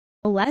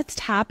Let's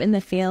tap in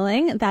the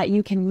feeling that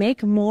you can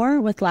make more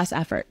with less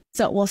effort.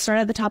 So we'll start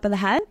at the top of the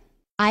head.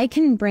 I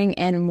can bring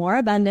in more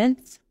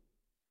abundance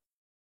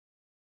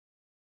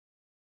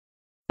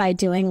by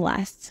doing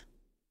less.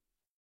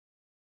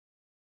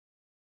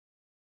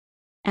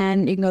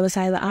 And you can go to the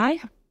side of the eye.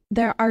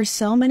 There are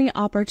so many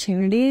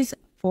opportunities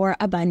for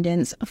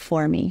abundance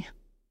for me.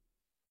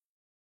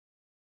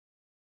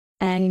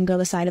 And you can go to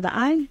the side of the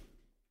eye.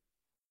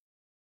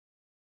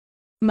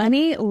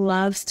 Money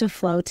loves to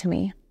flow to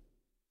me.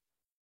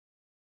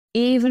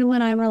 Even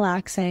when I'm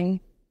relaxing,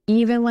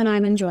 even when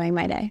I'm enjoying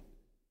my day.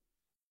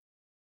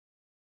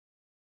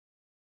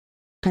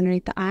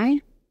 Underneath the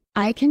eye,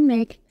 I can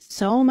make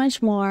so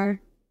much more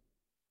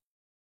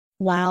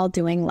while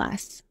doing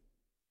less.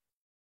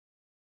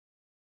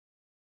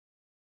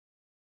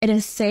 It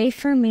is safe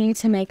for me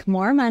to make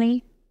more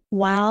money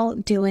while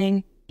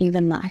doing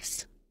even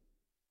less.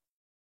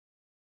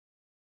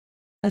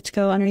 Let's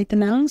go underneath the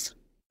nose.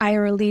 I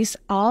release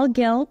all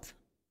guilt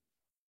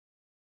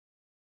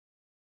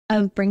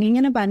of bringing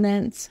in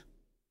abundance,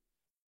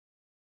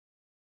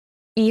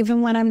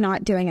 even when I'm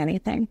not doing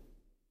anything.